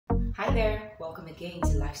Hi there, welcome again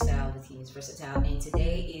to Lifestyle with Euniceversatile, and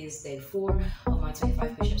today is day 4 of my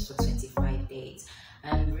 25 push-ups for 25 days.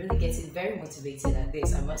 I'm really getting very motivated at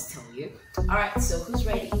this, I must tell you. Alright, so who's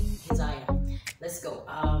ready? Here's I am. Let's go.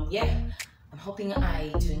 I'm hoping I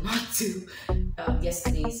do not do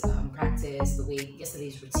yesterday's practice,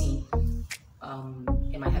 yesterday's routine.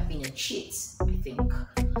 It might have been a cheat, I think.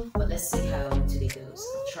 But let's see how today goes.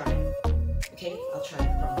 I'll try. Okay, I'll try, I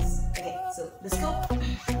promise. Okay, so let's go.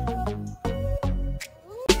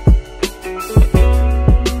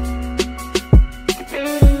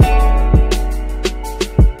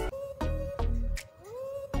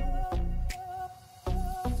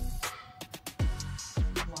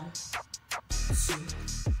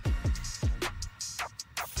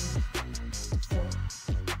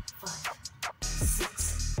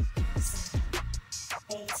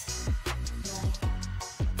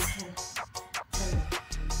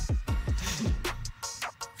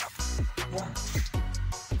 One,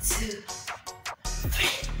 two,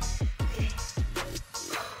 three.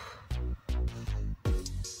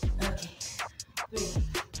 Okay. Three.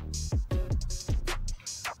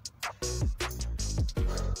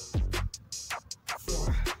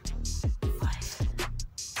 4, 5,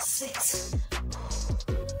 6.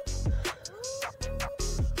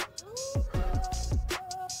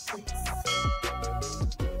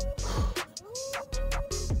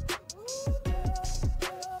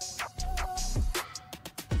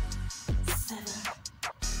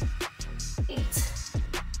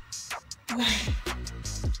 9.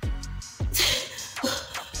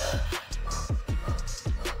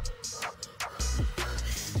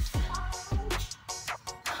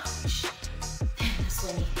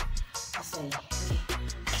 That's funny. Okay.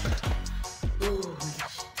 Oh my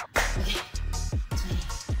gosh. Okay. 20.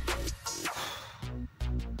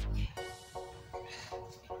 Okay.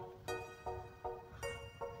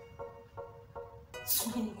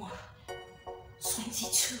 21.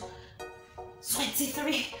 22.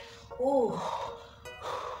 23. Oh,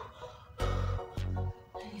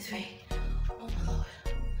 23. Oh my Lord.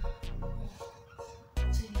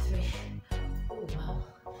 23. Oh wow.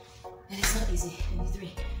 That is not easy.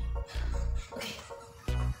 23. Okay.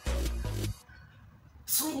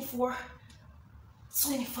 24.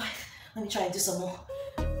 25. Let me try and do some more.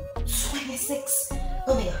 26.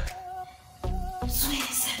 Oh my God.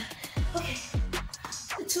 27. Okay.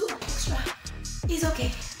 The 2 extra is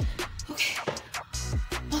okay. Okay.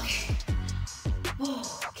 Okay.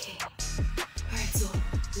 Alright, so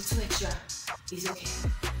the 2 extra is okay.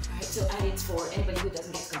 Alright, so add it for anybody who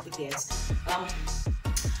doesn't get complete days.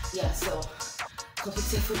 So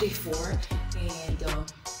completed for day 4 and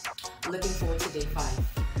looking forward to day 5.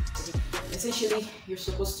 Essentially, you're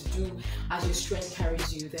supposed to do as your strength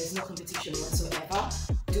carries you. There's no competition whatsoever.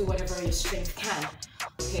 Do whatever your strength can.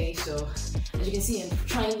 Okay, so as you can see, I'm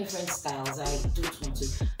trying different styles. I don't want to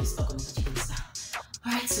be stuck on a particular style.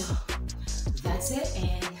 Alright, so that's it,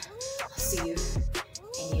 and I'll see you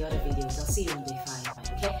in the other videos. I'll see you on day 5,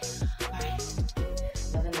 okay?